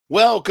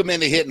Welcome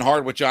into Hittin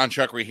Hard with John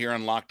Chuckery here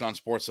on Locked On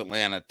Sports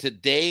Atlanta.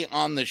 Today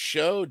on the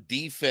show,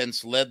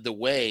 defense led the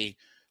way,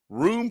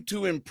 room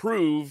to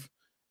improve,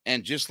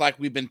 and just like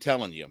we've been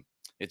telling you,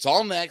 it's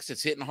all next.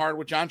 It's Hittin Hard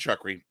with John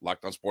Chuckery,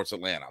 Locked On Sports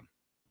Atlanta.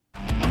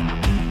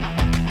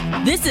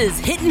 This is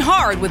Hittin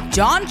Hard with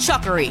John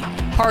Chuckery,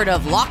 part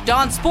of Locked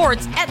On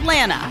Sports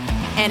Atlanta,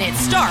 and it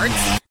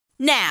starts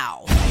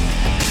now.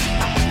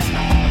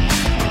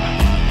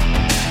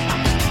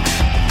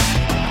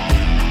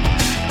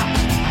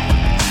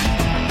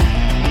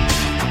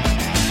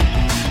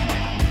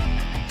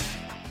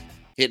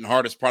 Hittin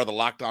Hard is part of the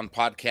Locked On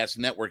Podcast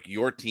Network,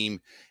 your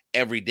team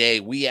every day.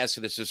 We ask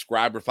you to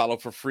subscribe or follow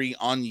for free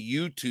on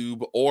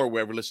YouTube or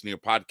wherever you listen to your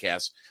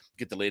podcasts.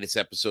 Get the latest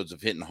episodes of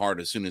Hittin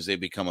Hard as soon as they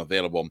become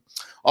available.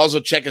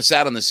 Also, check us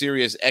out on the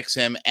Sirius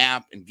XM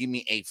app and give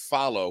me a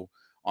follow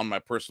on my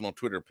personal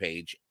Twitter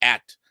page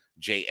at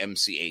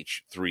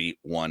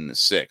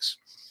JMCH316.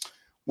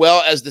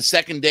 Well, as the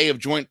second day of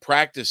joint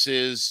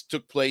practices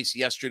took place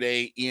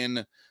yesterday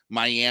in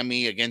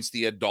Miami against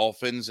the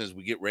Dolphins as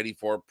we get ready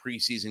for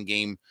preseason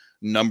game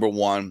number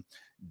 1.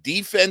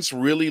 Defense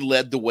really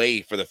led the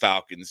way for the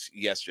Falcons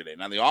yesterday.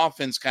 Now, the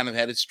offense kind of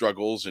had its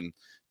struggles, and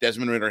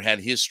Desmond Ridder had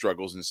his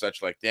struggles and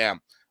such like that.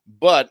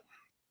 But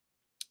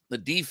the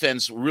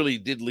defense really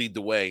did lead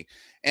the way.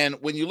 And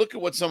when you look at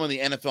what some of the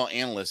NFL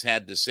analysts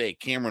had to say,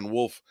 Cameron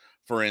Wolfe,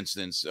 for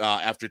instance,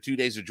 after 2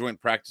 days of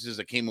joint practices,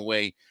 I came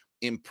away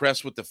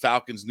impressed with the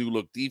Falcons'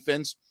 new-look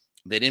defense.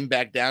 They didn't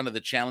back down to the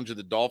challenge of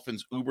the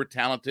Dolphins'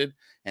 uber-talented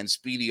and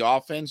speedy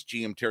offense.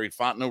 GM Terry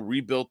Fontenot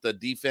rebuilt the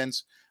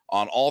defense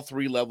on all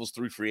three levels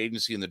through free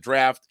agency and the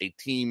draft, a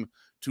team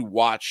to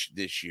watch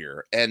this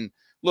year. And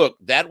look,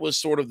 that was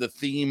sort of the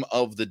theme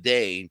of the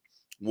day,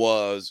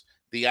 was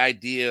the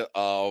idea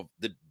of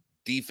the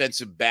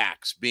defensive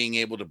backs being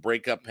able to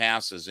break up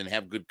passes and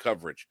have good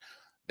coverage.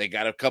 They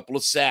got a couple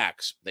of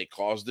sacks. They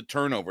caused the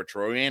turnover.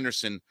 Troy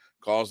Anderson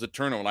caused the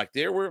turnover. Like,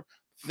 there were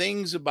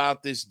things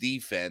about this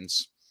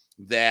defense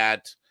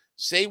that,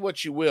 say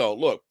what you will,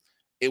 look,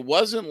 it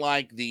wasn't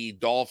like the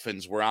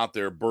Dolphins were out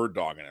there bird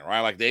dogging it, right?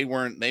 Like they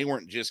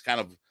weren't just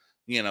kind of,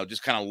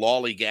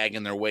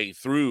 lollygagging their way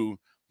through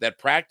that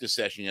practice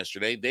session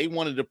yesterday. They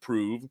wanted to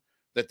prove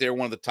that they're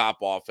one of the top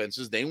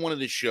offenses. They wanted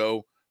to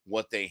show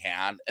what they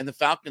had, and the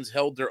Falcons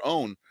held their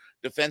own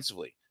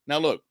defensively. Now,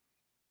 look,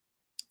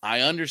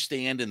 I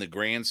understand in the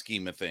grand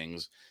scheme of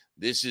things,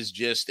 this is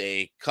just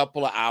a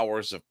couple of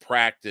hours of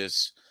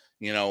practice,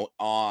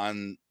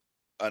 on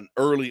an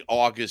early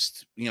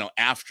August,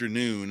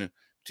 afternoon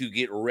to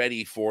get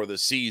ready for the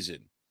season.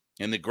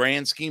 In the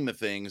grand scheme of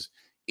things,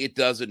 it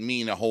doesn't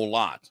mean a whole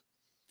lot.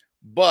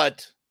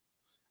 But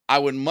I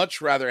would much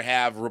rather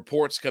have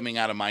reports coming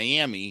out of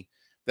Miami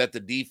that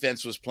the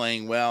defense was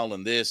playing well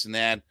and this and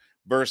that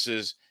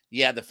versus,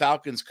 the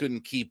Falcons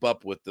couldn't keep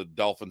up with the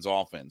Dolphins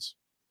offense.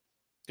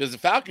 Because the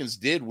Falcons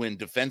did win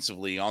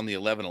defensively on the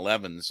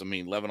 11-11s.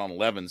 11 on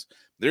 11s.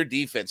 Their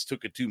defense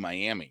took it to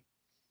Miami.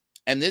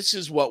 And this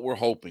is what we're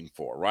hoping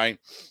for, right?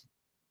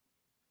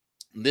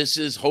 This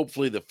is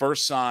hopefully the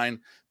first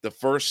sign, the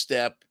first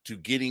step to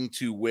getting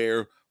to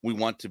where we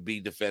want to be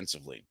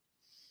defensively.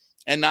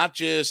 And not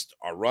just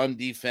a run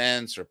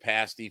defense or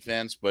pass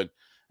defense, but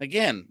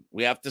again,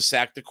 we have to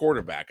sack the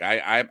quarterback.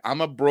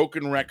 I'm a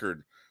broken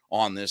record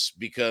on this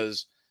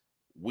because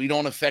we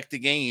don't affect the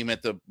game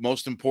at the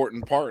most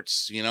important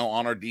parts,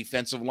 on our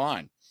defensive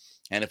line.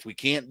 And if we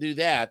can't do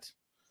that,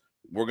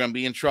 we're going to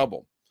be in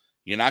trouble.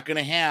 You're not going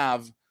to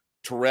have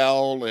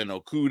Terrell and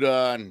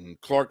Okudah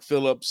and Clark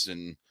Phillips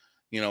and,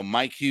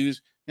 Mike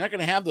Hughes. You're not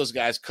going to have those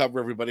guys cover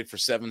everybody for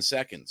 7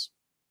 seconds.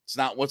 It's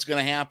not what's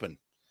going to happen.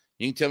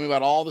 You can tell me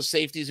about all the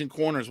safeties and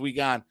corners we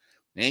got.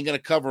 They ain't going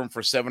to cover them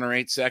for 7 or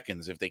 8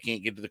 seconds if they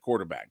can't get to the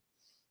quarterback.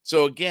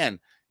 So again,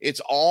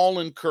 it's all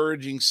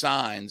encouraging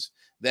signs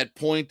that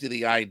point to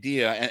the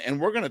idea. And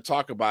we're going to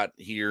talk about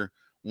here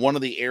one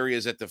of the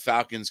areas that the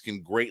Falcons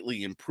can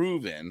greatly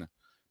improve in,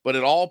 but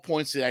it all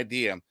points to the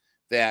idea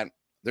that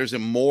there's a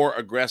more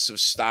aggressive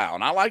style.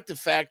 And I like the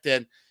fact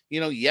that,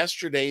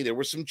 yesterday there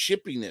was some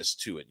chippiness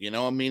to it.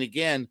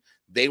 Again,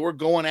 they were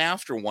going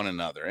after one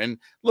another. And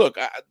look,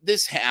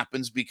 this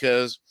happens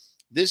because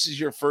this is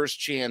your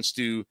first chance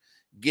to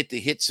get to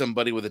hit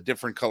somebody with a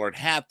different colored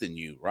hat than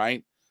you,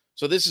 right?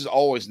 So this is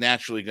always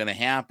naturally going to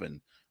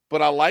happen.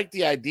 But I like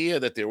the idea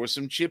that there was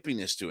some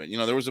chippiness to it.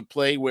 There was a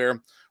play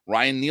where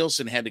Ryan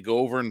Nielsen had to go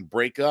over and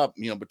break up,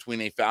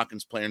 between a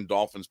Falcons player and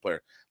Dolphins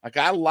player. Like,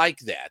 I like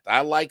that.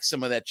 I like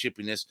some of that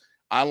chippiness.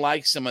 I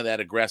like some of that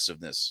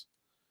aggressiveness.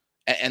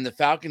 And the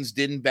Falcons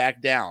didn't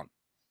back down.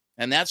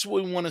 And that's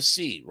what we want to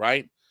see,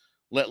 right?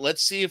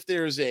 Let's see if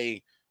there's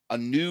a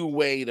new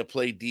way to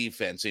play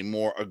defense, a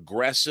more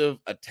aggressive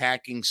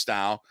attacking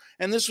style.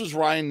 And this was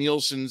Ryan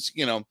Nielsen's,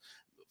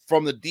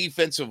 from the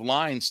defensive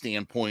line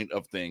standpoint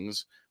of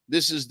things,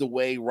 this is the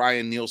way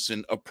Ryan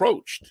Nielsen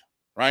approached,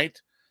 right?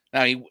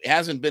 Now, he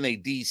hasn't been a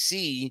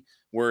DC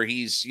where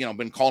he's,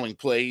 been calling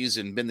plays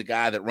and been the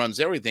guy that runs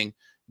everything,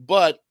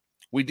 but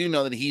we do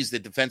know that he's the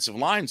defensive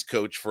lines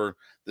coach for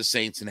the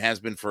Saints and has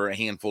been for a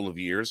handful of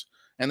years.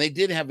 And they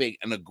did have an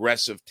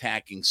aggressive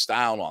tacking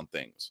style on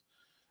things.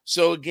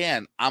 So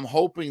again, I'm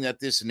hoping that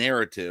this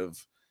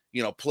narrative,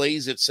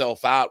 plays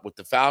itself out with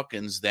the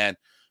Falcons, that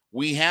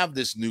we have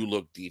this new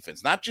look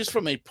defense, not just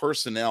from a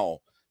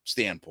personnel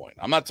standpoint.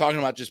 I'm not talking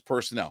about just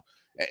personnel.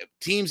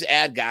 Teams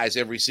add guys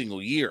every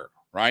single year,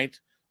 right?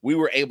 We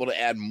were able to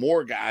add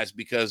more guys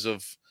because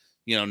of,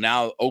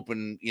 now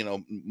open,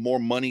 more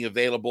money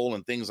available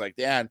and things like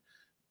that,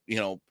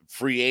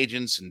 free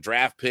agents and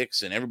draft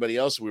picks and everybody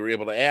else we were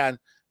able to add,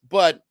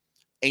 but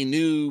a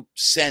new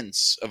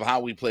sense of how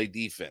we play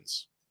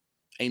defense,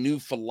 a new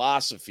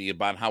philosophy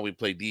about how we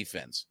play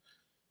defense.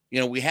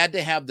 We had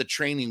to have the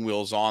training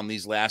wheels on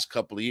these last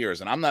couple of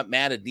years, and I'm not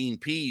mad at Dean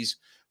Pease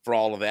for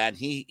all of that.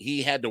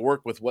 He had to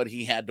work with what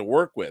he had to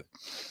work with.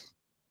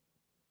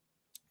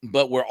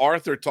 But where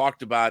Arthur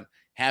talked about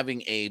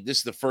having this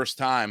is the first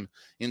time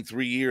in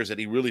 3 years that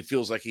he really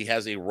feels like he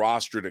has a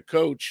roster to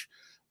coach.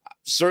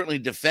 Certainly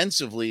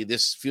defensively,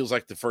 this feels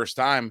like the first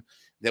time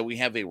that we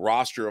have a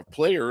roster of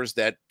players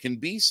that can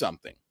be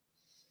something.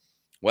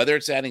 Whether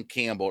it's adding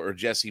Campbell or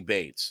Jesse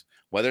Bates,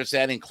 whether it's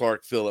adding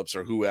Clark Phillips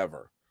or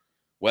whoever,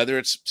 whether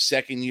it's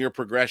second-year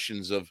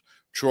progressions of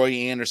Troy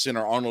Anderson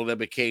or Arnold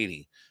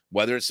Ebiketie,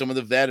 whether it's some of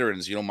the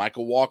veterans,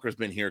 Michael Walker's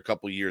been here a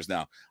couple of years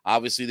now.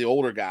 Obviously, the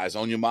older guys,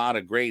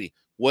 Onyemata, Grady,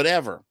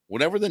 whatever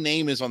the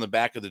name is on the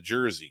back of the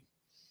jersey,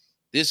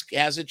 this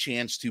has a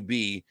chance to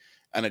be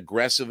an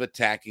aggressive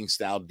attacking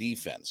style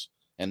defense.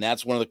 And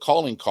that's one of the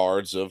calling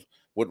cards of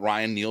what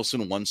Ryan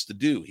Nielsen wants to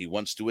do. He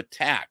wants to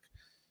attack.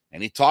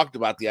 And he talked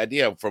about the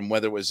idea from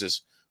whether it was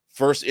his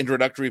first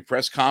introductory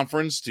press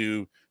conference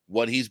to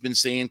what he's been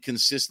saying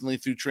consistently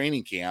through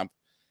training camp,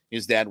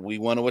 is that we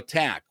want to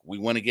attack. We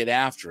want to get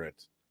after it.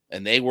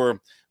 And they were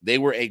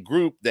a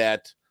group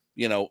that,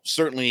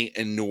 certainly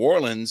in New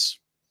Orleans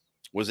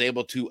was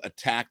able to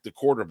attack the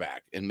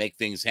quarterback and make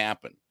things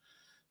happen.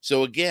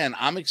 So again,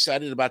 I'm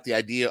excited about the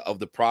idea of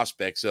the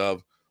prospects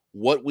of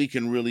what we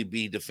can really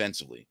be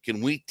defensively.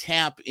 Can we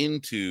tap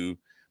into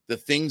the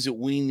things that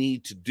we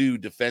need to do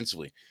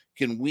defensively?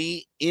 Can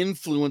we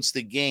influence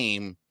the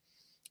game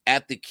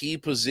at the key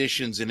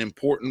positions and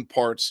important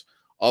parts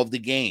of the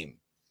game?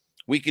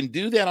 We can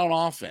do that on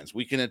offense.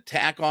 We can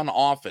attack on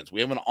offense.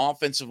 We have an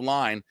offensive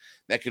line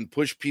that can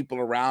push people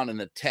around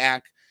and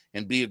attack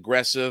and be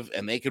aggressive,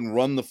 and they can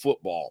run the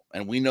football.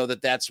 And we know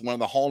that that's one of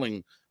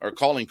the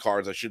calling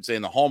cards, I should say,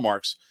 in the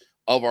hallmarks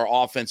of our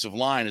offensive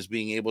line, is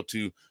being able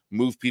to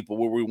move people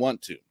where we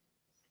want to.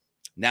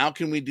 Now,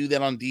 can we do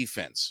that on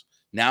defense?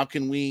 Now,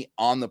 can we,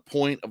 on the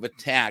point of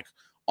attack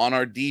on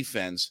our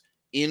defense,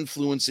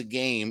 influence a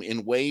game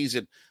in ways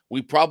that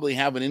we probably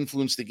haven't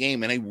influenced the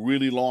game in a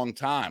really long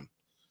time?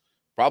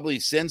 Probably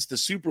since the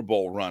Super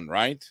Bowl run,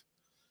 right?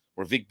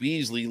 Where Vic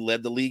Beasley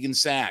led the league in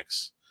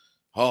sacks.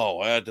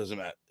 Oh, that doesn't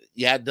matter.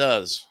 Yeah, it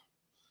does.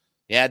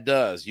 Yeah, it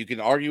does. You can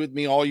argue with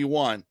me all you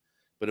want,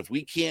 but if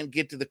we can't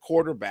get to the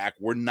quarterback,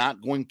 we're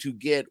not going to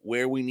get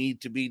where we need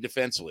to be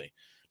defensively.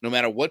 No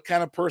matter what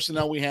kind of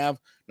personnel we have,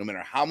 no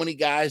matter how many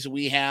guys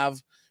we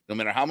have, no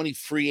matter how many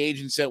free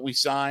agents that we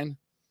sign,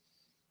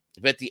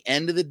 if at the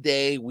end of the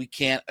day we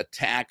can't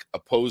attack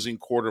opposing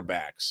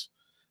quarterbacks,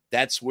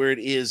 that's where it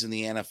is in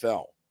the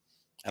NFL.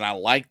 And I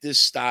like this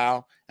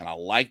style, and I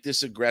like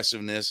this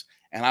aggressiveness,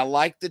 and I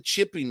like the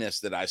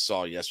chippiness that I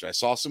saw yesterday. I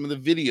saw some of the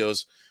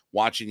videos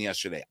watching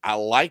yesterday. I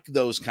like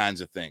those kinds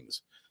of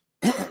things.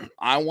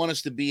 I want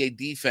us to be a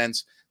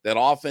defense that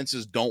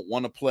offenses don't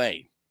want to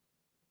play.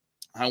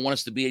 I want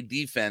us to be a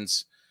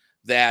defense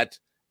that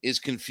is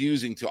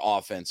confusing to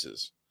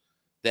offenses,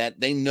 that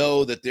they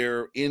know that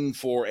they're in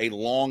for a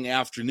long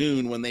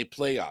afternoon when they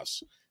play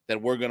us,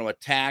 that we're going to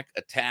attack.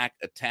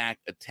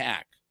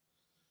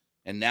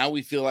 And now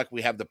we feel like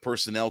we have the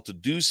personnel to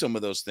do some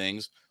of those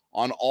things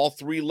on all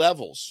three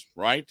levels,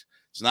 right?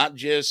 It's not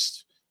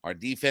just our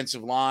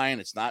defensive line.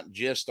 It's not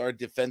just our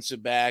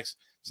defensive backs.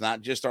 It's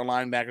not just our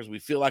linebackers. We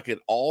feel like at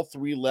all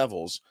three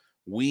levels,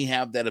 we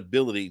have that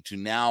ability to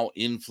now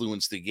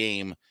influence the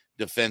game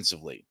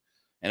defensively.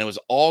 And it was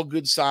all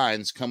good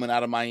signs coming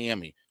out of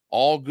Miami,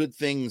 all good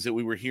things that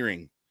we were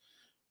hearing.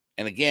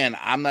 And again,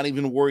 I'm not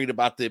even worried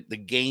about the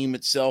game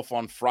itself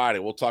on Friday.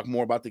 We'll talk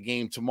more about the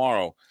game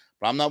tomorrow,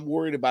 but I'm not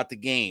worried about the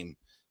game.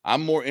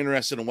 I'm more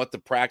interested in what the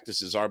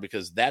practices are,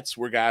 because that's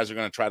where guys are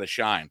going to try to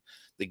shine.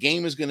 The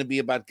game is going to be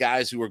about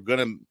guys who are going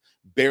to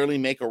barely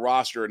make a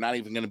roster or not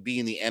even going to be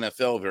in the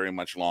NFL very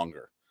much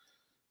longer.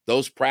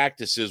 Those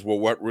practices were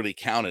what really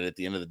counted at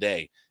the end of the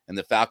day. And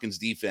the Falcons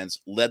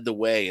defense led the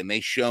way, and they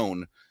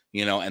shone,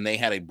 and they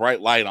had a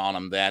bright light on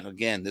them that,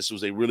 again, this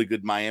was a really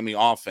good Miami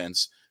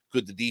offense.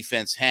 Could the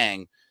defense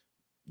hang?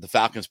 The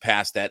Falcons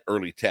passed that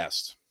early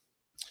test.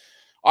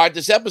 All right,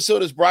 this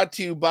episode is brought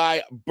to you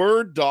by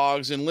Bird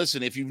Dogs. And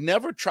listen, if you've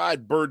never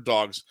tried Bird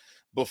Dogs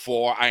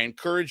before, I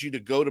encourage you to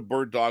go to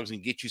Bird Dogs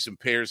and get you some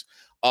pairs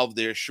of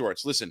their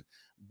shorts. Listen,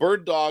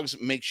 Bird Dogs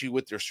makes you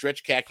with their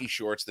stretch khaki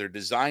shorts. They're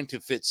designed to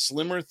fit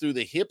slimmer through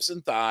the hips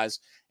and thighs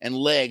and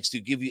legs to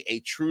give you a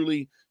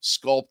truly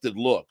sculpted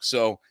look.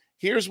 So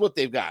here's what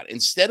they've got.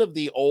 Instead of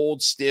the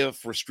old,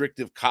 stiff,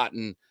 restrictive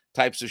cotton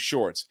types of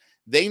shorts,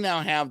 They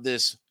now have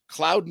this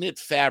cloud knit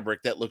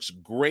fabric that looks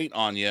great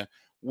on you,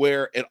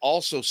 where it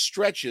also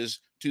stretches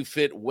to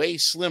fit way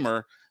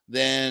slimmer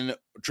than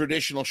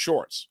traditional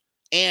shorts.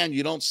 And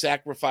you don't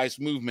sacrifice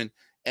movement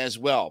as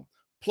well.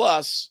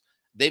 Plus,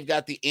 they've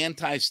got the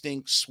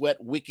anti-stink sweat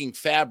wicking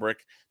fabric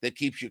that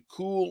keeps you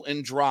cool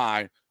and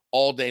dry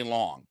all day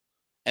long.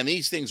 And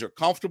these things are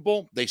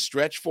comfortable. They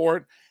stretch for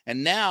it.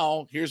 And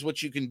now here's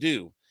what you can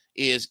do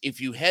is if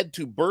you head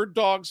to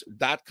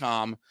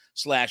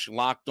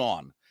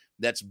birddogs.com/lockedon,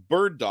 that's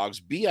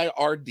birddogs,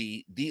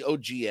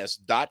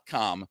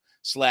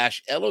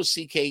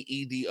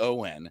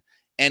 birddogs.com/LOCKEDON,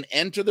 and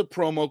enter the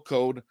promo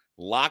code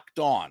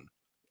LOCKEDON,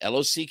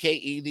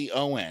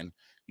 LOCKEDON,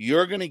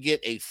 you're going to get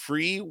a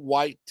free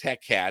white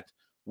tech hat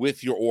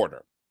with your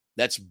order.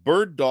 That's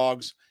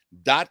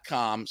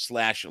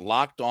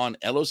birddogs.com/lockedon,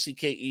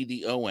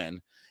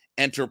 LOCKEDON.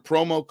 Enter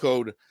promo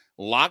code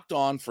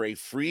LOCKEDON for a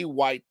free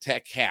white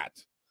tech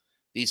hat.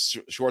 These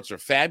shorts are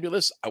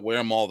fabulous. I wear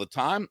them all the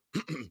time.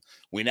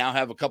 We now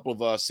have a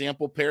couple of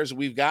sample pairs that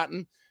we've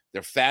gotten.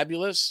 They're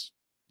fabulous.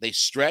 They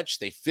stretch.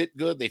 They fit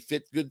good. They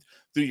fit good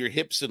through your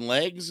hips and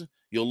legs.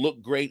 You'll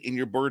look great in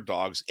your bird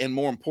dogs. And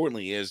more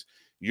importantly is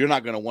you're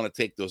not going to want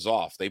to take those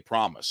off. They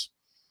promise.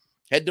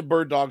 Head to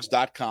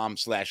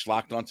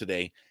birddogs.com/lockedon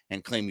today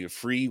and claim your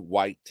free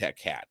white tech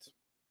hat.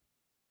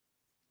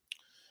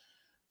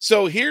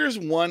 So here's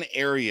one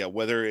area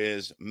where there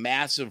is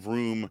massive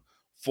room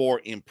for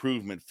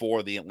improvement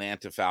for the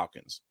Atlanta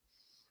Falcons,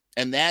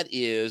 and that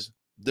is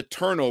the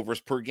turnovers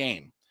per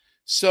game.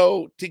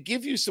 So to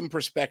give you some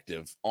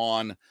perspective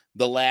on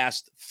the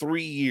last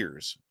 3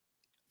 years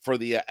for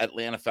the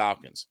Atlanta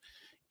Falcons,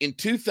 in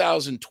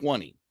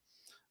 2020,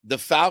 the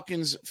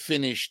Falcons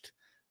finished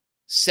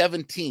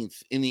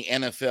 17th in the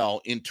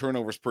NFL in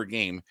turnovers per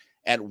game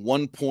at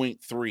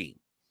 1.3.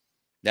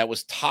 That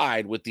was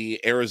tied with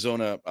the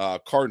Arizona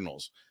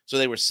Cardinals. So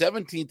they were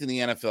 17th in the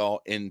NFL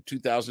in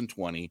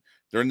 2020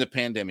 during the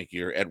pandemic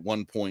year at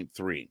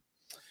 1.3.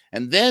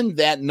 And then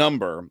that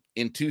number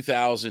in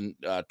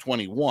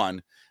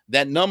 2021,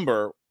 that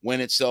number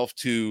went itself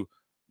to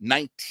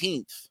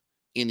 19th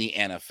in the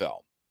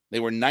NFL.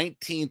 They were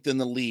 19th in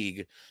the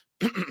league,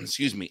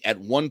 excuse me, at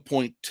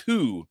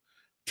 1.2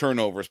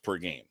 turnovers per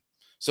game.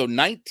 So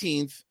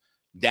 19th,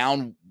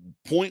 down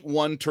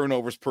 0.1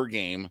 turnovers per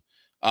game,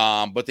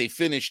 but they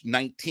finished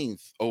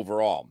 19th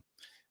overall.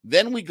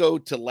 Then we go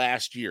to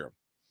last year,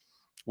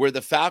 where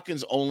the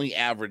Falcons only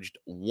averaged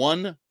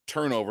 1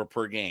 turnover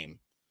per game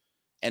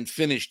and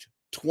finished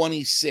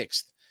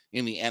 26th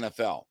in the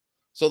NFL.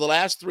 So the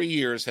last 3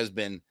 years has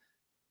been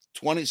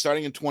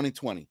starting in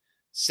 2020,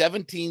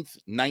 17th,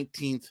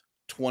 19th,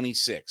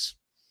 26th.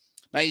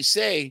 Now you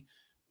say,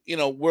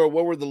 where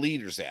were the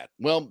leaders at?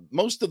 Well,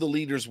 most of the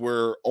leaders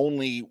were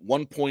only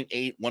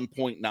 1.8,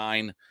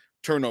 1.9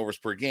 turnovers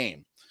per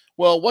game.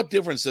 Well, what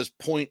difference does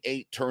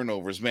 0.8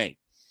 turnovers make?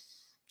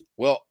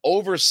 Well,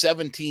 over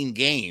 17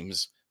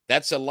 games,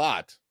 that's a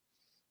lot.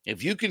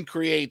 If you can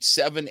create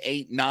 7,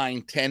 8,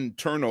 9, 10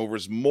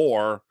 turnovers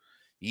more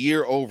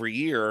year over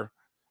year,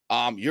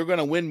 you're going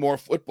to win more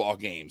football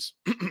games.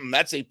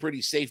 That's a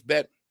pretty safe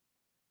bet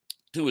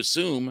to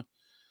assume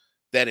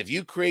that if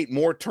you create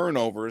more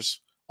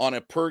turnovers on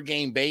a per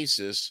game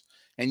basis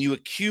and you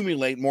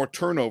accumulate more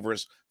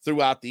turnovers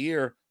throughout the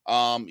year,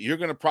 you're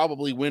going to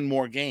probably win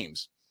more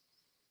games.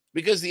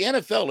 Because the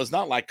NFL is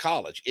not like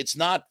college. It's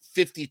not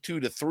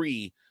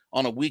 52-3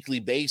 on a weekly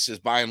basis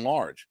by and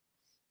large.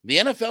 The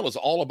NFL is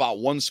all about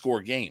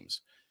one-score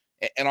games.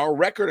 And our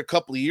record a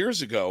couple of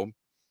years ago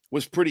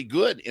was pretty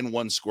good in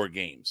one-score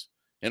games.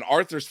 In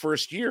Arthur's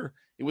first year,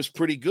 it was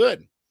pretty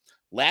good.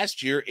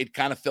 Last year, it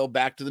kind of fell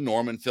back to the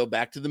norm and fell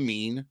back to the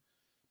mean.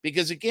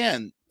 Because,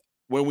 again,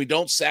 when we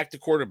don't sack the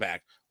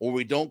quarterback or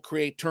we don't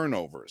create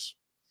turnovers,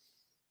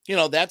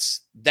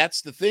 that's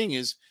the thing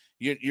is,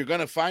 you're going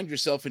to find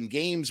yourself in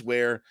games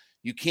where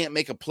you can't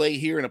make a play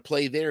here and a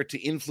play there to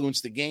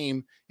influence the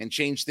game and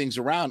change things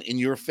around in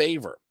your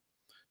favor.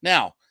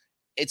 Now,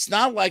 it's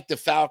not like the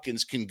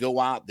Falcons can go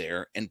out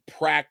there and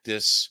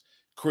practice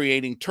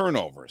creating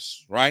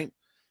turnovers, right?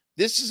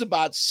 This is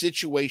about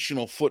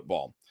situational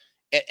football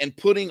and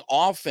putting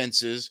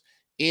offenses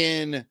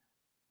in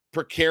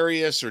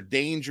precarious or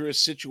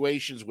dangerous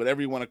situations,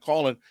 whatever you want to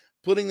call it,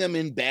 putting them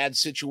in bad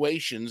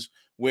situations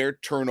where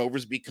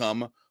turnovers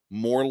become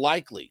more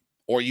likely,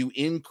 or you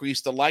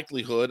increase the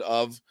likelihood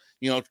of,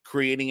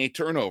 creating a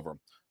turnover.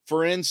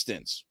 For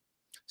instance,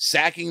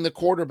 sacking the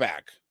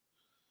quarterback.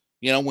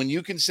 When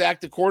you can sack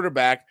the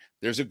quarterback,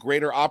 there's a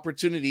greater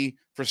opportunity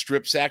for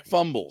strip sack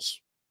fumbles.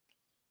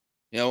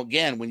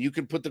 Again, when you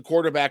can put the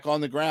quarterback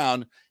on the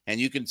ground and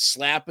you can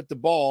slap at the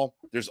ball,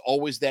 there's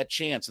always that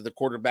chance that the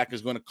quarterback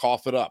is going to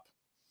cough it up.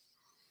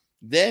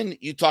 Then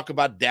you talk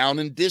about down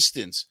and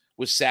distance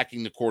with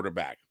sacking the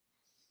quarterback.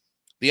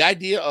 The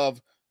idea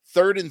of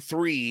 3rd and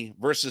 3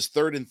 versus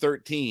 3rd and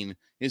 13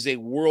 is a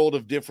world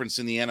of difference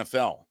in the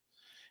NFL.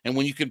 And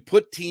when you can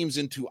put teams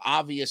into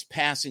obvious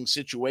passing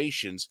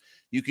situations,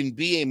 you can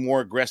be a more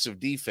aggressive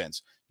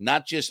defense,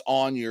 not just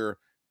on your,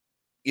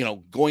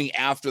 going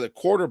after the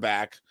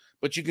quarterback,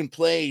 but you can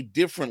play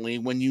differently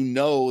when you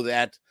know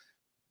that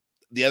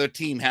the other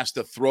team has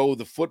to throw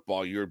the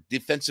football. Your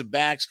defensive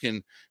backs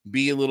can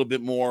be a little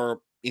bit more,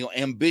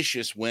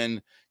 ambitious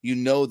when you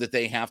know that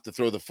they have to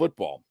throw the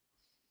football.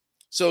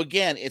 So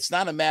again, it's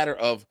not a matter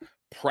of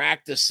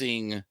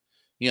practicing,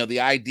 the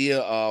idea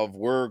of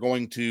we're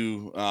going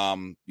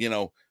to,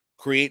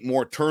 create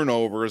more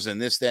turnovers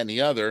and this, that, and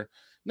the other.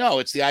 No,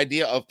 it's the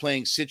idea of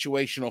playing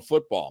situational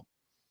football.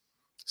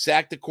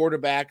 Sack the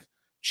quarterback,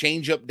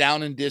 change up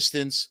down and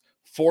distance,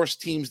 force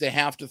teams to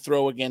have to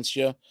throw against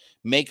you,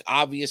 make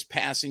obvious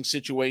passing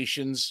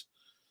situations,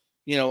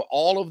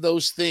 all of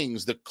those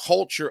things. The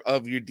culture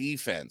of your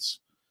defense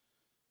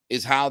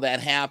is how that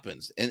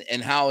happens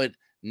and how it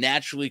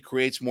naturally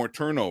creates more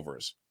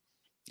turnovers.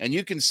 And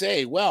you can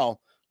say,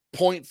 well,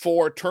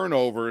 0.4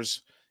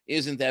 turnovers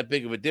isn't that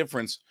big of a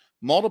difference.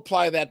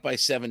 Multiply that by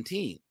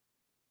 17.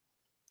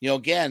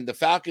 Again, the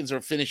Falcons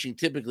are finishing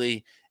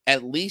typically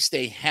at least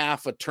a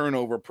half a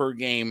turnover per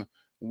game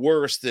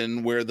worse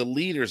than where the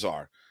leaders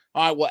are.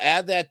 All right, well,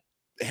 add that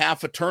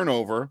half a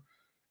turnover,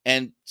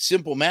 and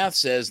simple math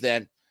says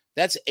that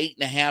that's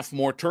 8.5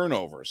 more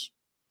turnovers.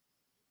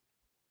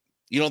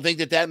 You don't think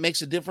that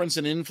makes a difference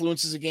and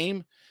influences a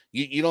game?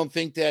 You don't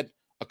think that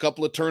a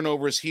couple of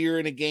turnovers here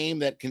in a game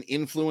that can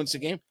influence a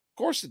game? Of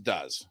course it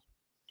does.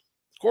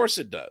 Of course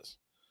it does.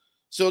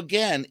 So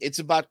again, it's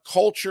about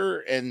culture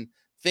and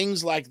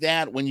things like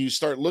that when you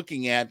start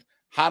looking at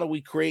how do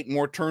we create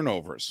more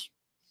turnovers.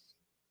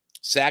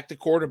 Sack the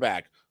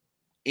quarterback,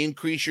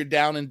 increase your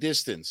down and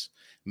distance,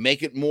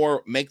 make an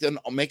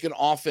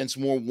offense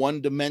more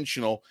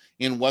one-dimensional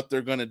in what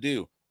they're going to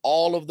do.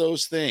 All of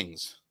those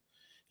things.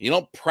 You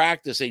don't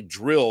practice a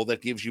drill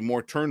that gives you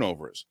more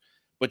turnovers,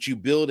 but you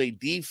build a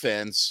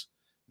defense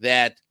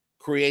that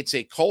creates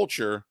a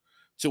culture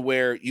to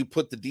where you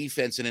put the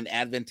defense in an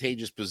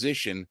advantageous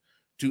position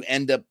to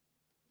end up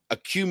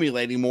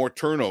accumulating more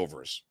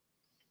turnovers.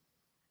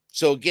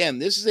 So again,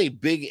 this is a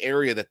big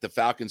area that the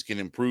Falcons can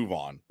improve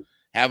on,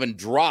 having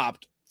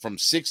dropped from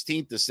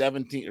 16th to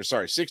 17th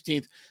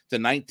to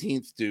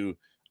 19th to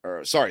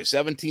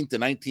 17th to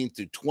 19th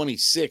to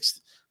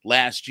 26th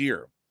last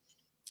year.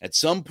 At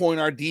some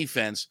point, our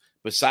defense,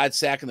 besides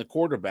sacking the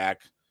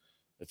quarterback,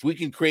 if we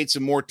can create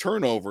some more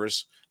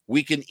turnovers,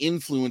 we can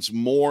influence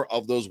more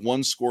of those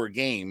one-score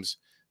games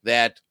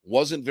that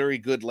wasn't very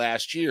good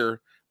last year,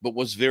 but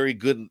was very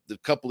good a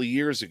couple of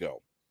years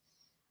ago.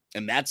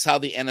 And that's how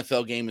the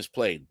NFL game is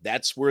played.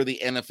 That's where the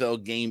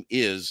NFL game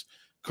is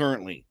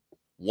currently.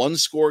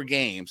 One-score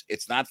games.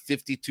 It's not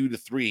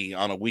 52-3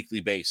 on a weekly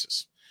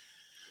basis.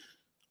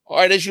 All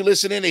right, as you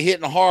listen in to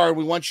Hittin' Hard,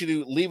 we want you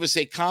to leave us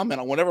a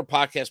comment on whatever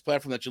podcast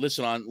platform that you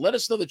listen on. Let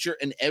us know that you're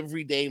an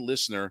everyday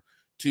listener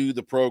to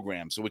the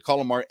program. So we call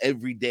them our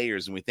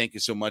everydayers, and we thank you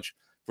so much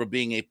for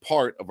being a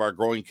part of our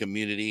growing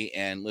community.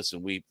 And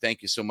listen, we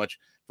thank you so much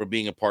for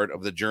being a part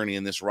of the journey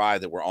in this ride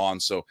that we're on.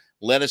 So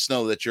let us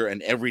know that you're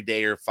an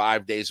everydayer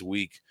 5 days a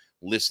week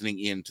listening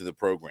in to the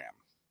program.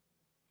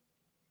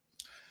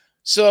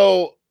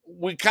 So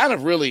we kind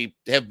of really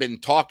have been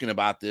talking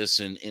about this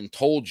and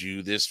told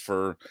you this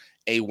for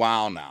a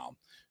while now.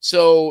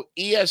 So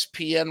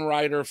ESPN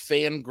writer,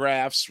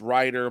 Fangraphs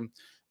writer,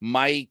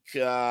 Mike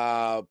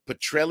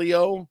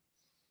Petriello,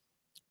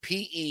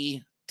 Petriello.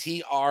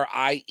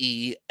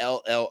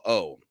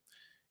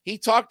 He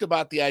talked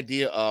about the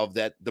idea of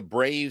that the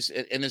Braves,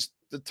 and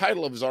the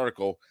title of his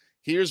article,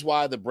 here's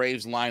why the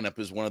Braves lineup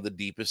is one of the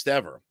deepest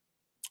ever.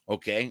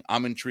 Okay,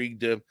 I'm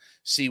intrigued to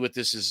see what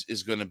this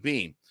is going to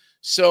be.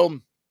 So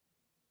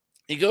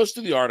he goes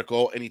through the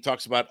article and he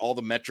talks about all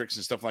the metrics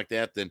and stuff like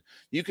that. Then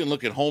you can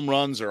look at home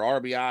runs or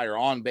RBI or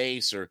on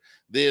base or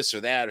this or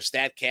that or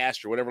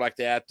StatCast or whatever like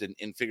that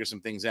and figure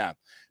some things out.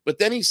 But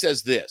then he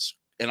says this,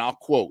 and I'll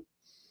quote,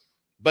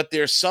 "But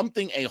there's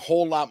something a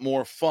whole lot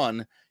more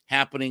fun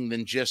happening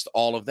than just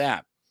all of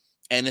that.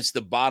 And it's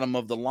the bottom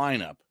of the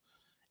lineup.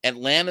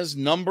 Atlanta's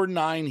number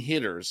 9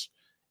 hitters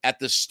at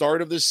the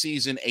start of the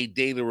season, a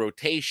daily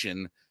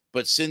rotation,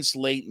 but since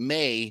late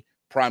May,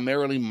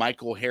 primarily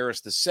Michael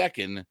Harris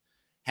II,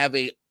 have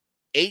a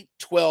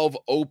 812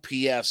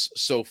 OPS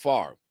so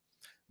far.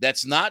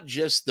 That's not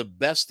just the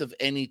best of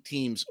any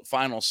team's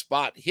final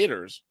spot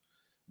hitters,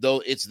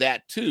 though it's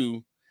that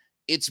too.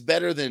 It's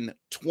better than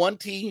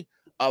 20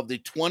 of the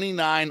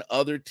 29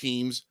 other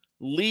teams'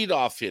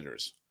 leadoff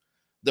hitters.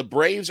 The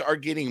Braves are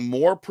getting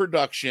more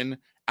production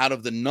out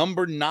of the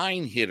number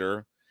 9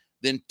 hitter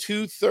than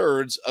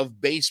 2/3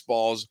 of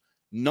baseball's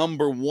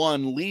number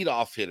 1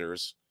 leadoff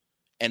hitters.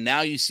 And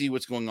now you see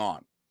what's going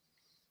on."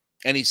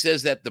 And he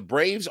says that the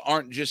Braves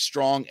aren't just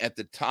strong at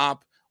the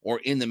top or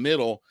in the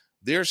middle.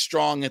 They're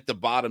strong at the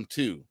bottom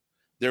too.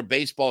 They're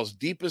baseball's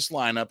deepest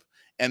lineup,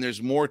 and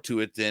there's more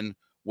to it than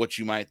what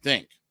you might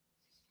think.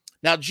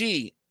 Now,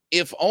 gee,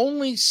 if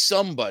only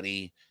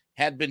somebody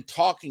had been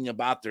talking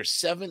about their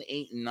 7,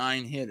 8, and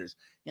 9 hitters.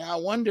 I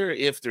wonder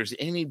if there's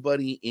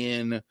anybody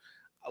in,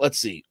 let's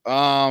see,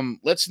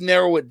 let's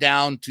narrow it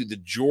down to the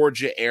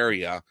Georgia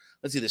area.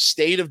 Let's see, the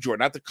state of Georgia,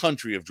 not the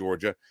country of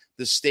Georgia,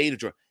 the state of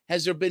Georgia.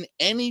 Has there been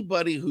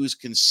anybody who's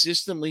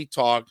consistently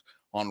talked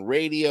on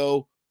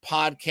radio,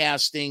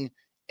 podcasting,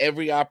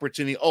 every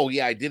opportunity. Oh,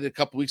 yeah, I did it a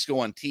couple weeks ago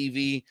on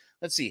TV.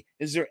 Let's see.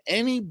 Is there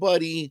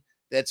anybody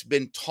that's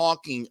been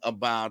talking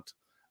about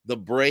the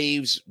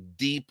Braves'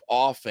 deep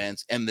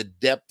offense and the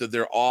depth of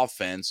their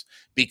offense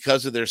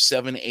because of their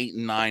 7, 8,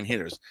 and 9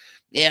 hitters?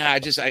 Yeah,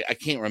 I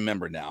can't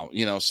remember now,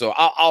 so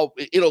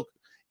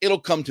it'll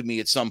come to me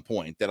at some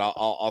point that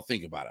I'll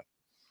think about it.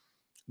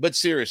 But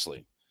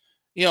seriously,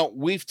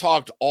 we've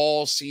talked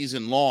all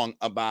season long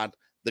about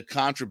the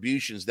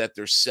contributions that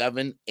their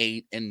 7,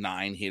 8, and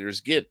 9 hitters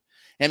get.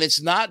 And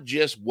it's not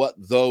just what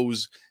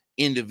those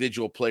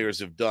individual players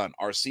have done.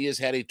 Arcia's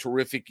had a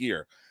terrific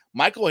year.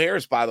 Michael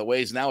Harris, by the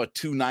way, is now a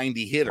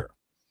 290 hitter.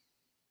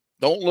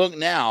 Don't look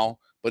now,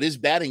 but his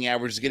batting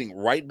average is getting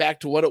right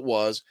back to what it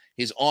was.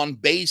 His on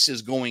base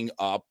is going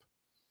up.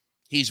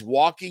 He's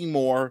walking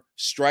more,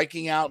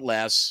 striking out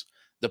less.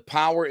 The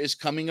power is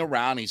coming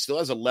around. He still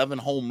has 11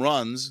 home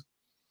runs.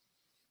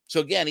 So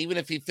again, even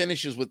if he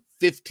finishes with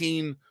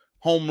 15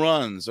 home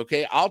runs,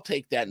 okay, I'll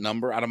take that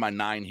number out of my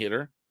 9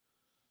 hitter.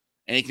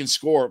 And he can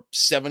score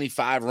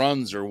 75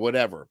 runs or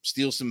whatever,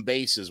 steal some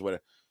bases,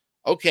 whatever.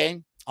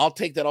 Okay, I'll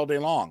take that all day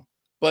long.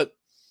 But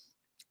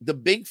the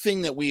big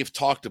thing that we have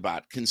talked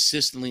about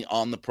consistently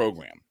on the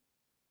program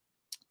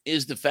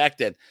is the fact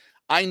that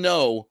I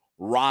know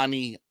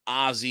Ronnie,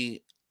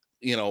 Ozzie,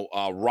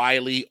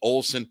 Riley,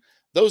 Olsen,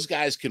 those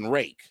guys can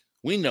rake.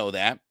 We know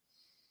that.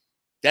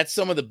 That's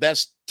some of the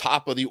best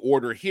top of the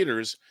order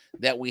hitters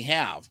that we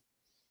have.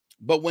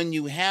 But when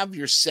you have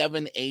your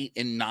 7, 8,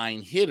 and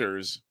 9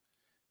 hitters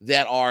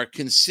that are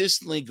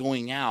consistently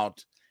going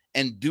out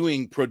and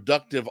doing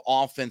productive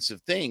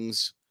offensive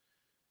things,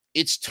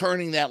 it's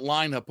turning that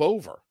lineup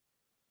over.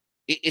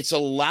 It's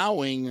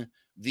allowing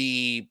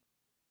the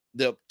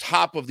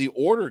top of the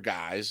order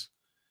guys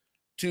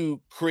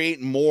to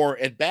create more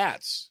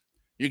at-bats.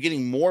 You're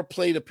getting more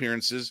plate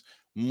appearances,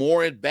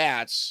 more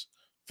at-bats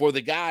for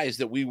the guys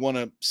that we want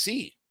to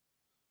see,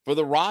 for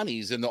the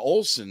Ronnies and the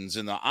Olsens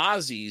and the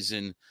Ozzies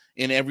and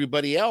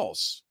everybody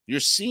else. You're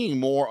seeing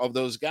more of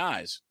those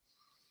guys.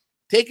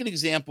 Take an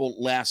example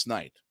last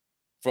night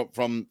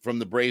from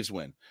the Braves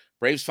win.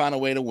 Braves found a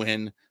way to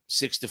win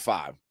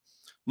 6-5.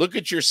 Look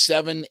at your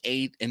 7,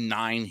 8, and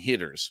 9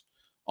 hitters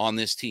on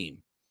this team.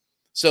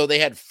 So they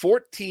had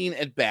 14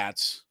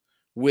 at-bats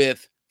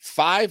with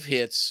 5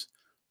 hits,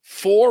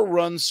 4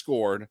 runs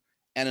scored,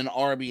 and an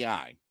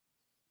RBI.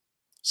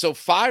 So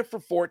 5 for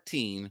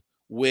 14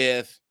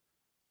 with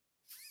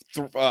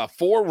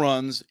 4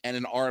 runs and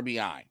an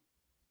RBI.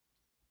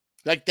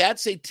 Like,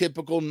 that's a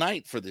typical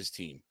night for this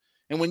team.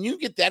 And when you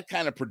get that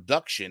kind of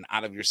production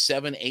out of your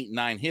 7, 8,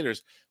 9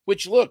 hitters,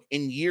 which, look,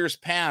 in years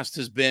past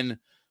has been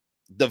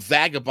the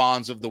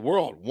vagabonds of the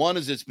world. One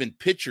is it's been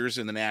pitchers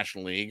in the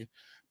National League,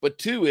 but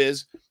 2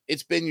 is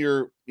it's been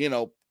your,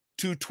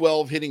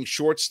 212 hitting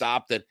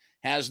shortstop that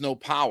has no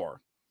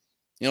power.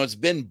 It's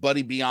been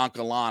Buddy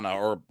Biancalana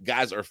or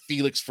guys or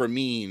Felix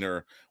Fermin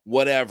or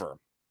whatever.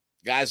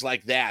 Guys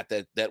like that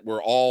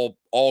were all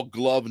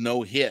glove,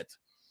 no hit.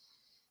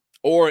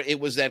 Or it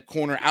was that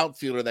corner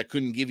outfielder that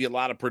couldn't give you a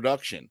lot of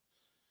production.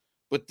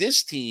 But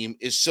this team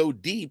is so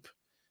deep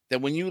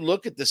that when you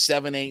look at the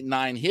 7, 8,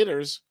 9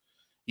 hitters,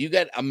 you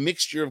got a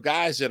mixture of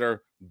guys that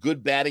are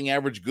good batting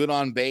average, good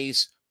on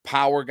base,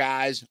 power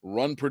guys,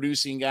 run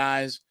producing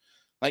guys.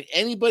 Like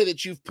anybody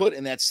that you've put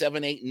in that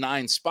 7, 8,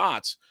 9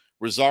 spots,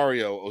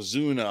 Rosario,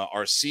 Ozuna,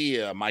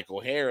 Arcia, Michael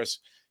Harris,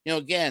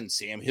 again,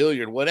 Sam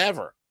Hilliard,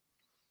 whatever.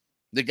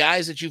 The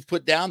guys that you've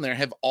put down there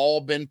have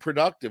all been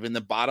productive in the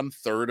bottom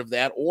third of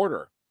that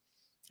order.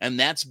 And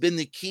that's been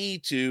the key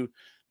to,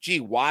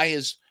 why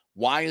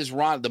is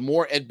Ron, the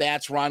more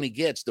at-bats Ronnie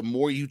gets, the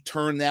more you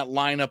turn that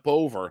lineup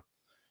over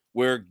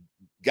where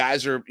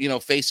guys are,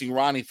 facing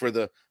Ronnie for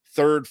the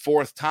 3rd,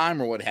 4th time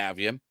or what have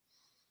you.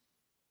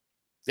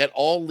 That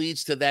all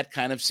leads to that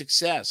kind of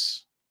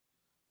success.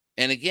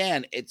 And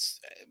again,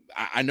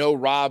 I know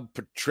Rob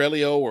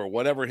Petrelio or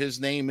whatever his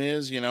name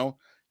is,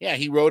 yeah,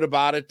 he wrote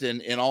about it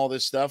and all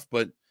this stuff.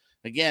 But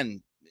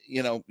again,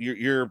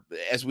 you're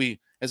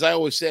as I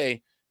always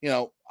say,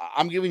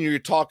 I'm giving you your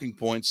talking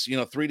points,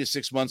 3 to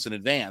 6 months in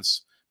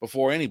advance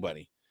before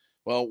anybody.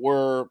 Well,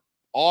 we're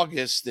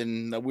August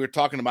and we were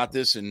talking about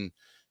this in,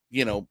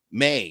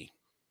 May.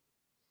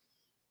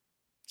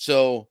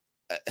 So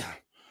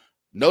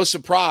no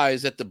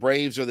surprise that the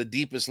Braves are the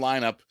deepest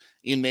lineup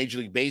in Major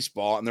League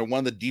Baseball. And they're one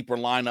of the deeper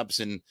lineups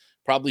in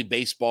probably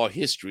baseball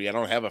history. I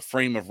don't have a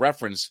frame of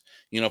reference,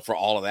 for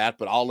all of that,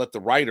 but I'll let the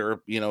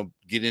writer,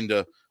 get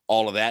into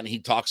all of that. And he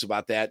talks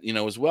about that,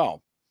 as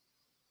well.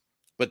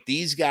 But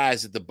these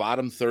guys at the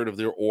bottom third of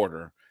their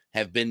order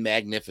have been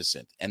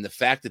magnificent. And the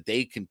fact that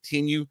they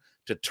continue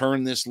to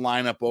turn this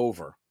lineup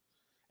over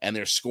and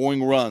they're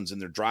scoring runs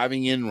and they're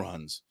driving in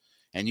runs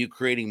and you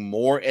creating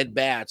more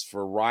at-bats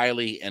for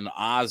Riley and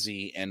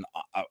Ozzie and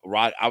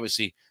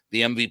obviously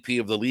the MVP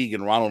of the league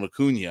and Ronald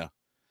Acuna,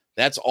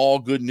 that's all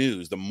good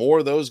news. The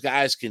more those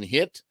guys can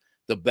hit,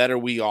 the better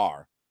we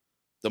are.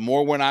 The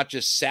more we're not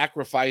just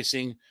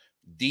sacrificing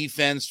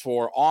defense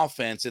for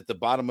offense at the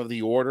bottom of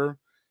the order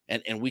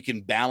and we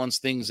can balance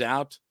things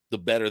out, the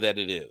better that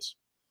it is.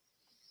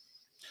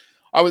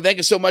 All right, thank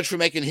you so much for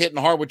making Hittin'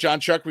 Hard with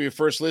John Chuckery your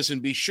first listen.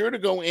 Be sure to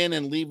go in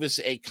and leave us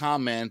a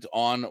comment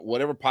on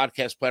whatever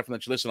podcast platform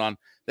that you listen on,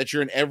 that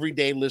you're an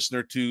everyday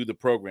listener to the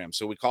program.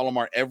 So we call them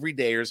our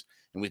everydayers,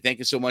 and we thank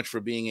you so much for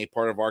being a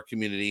part of our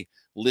community,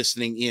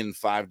 listening in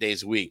 5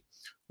 days a week.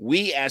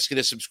 We ask you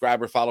to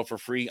subscribe or follow for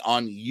free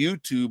on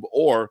YouTube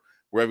or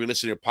wherever you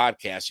listen to your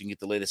podcast. You can get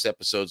the latest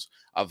episodes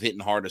of Hittin'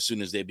 Hard as soon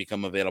as they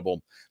become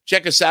available.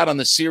 Check us out on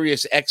the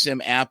Sirius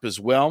XM app as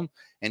well,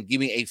 and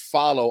give me a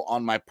follow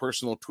on my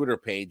personal Twitter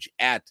page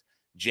at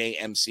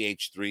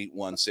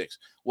JMCH316.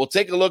 We'll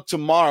take a look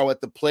tomorrow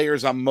at the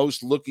players I'm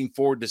most looking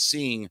forward to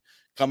seeing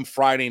come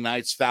Friday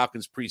night's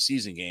Falcons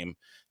preseason game.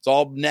 It's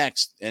all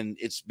next, and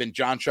it's been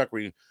John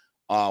Chuckery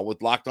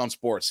with Locked On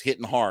Sports,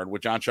 Hittin' Hard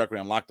with John Chuckery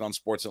on Locked On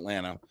Sports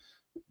Atlanta.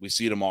 We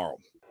see you tomorrow.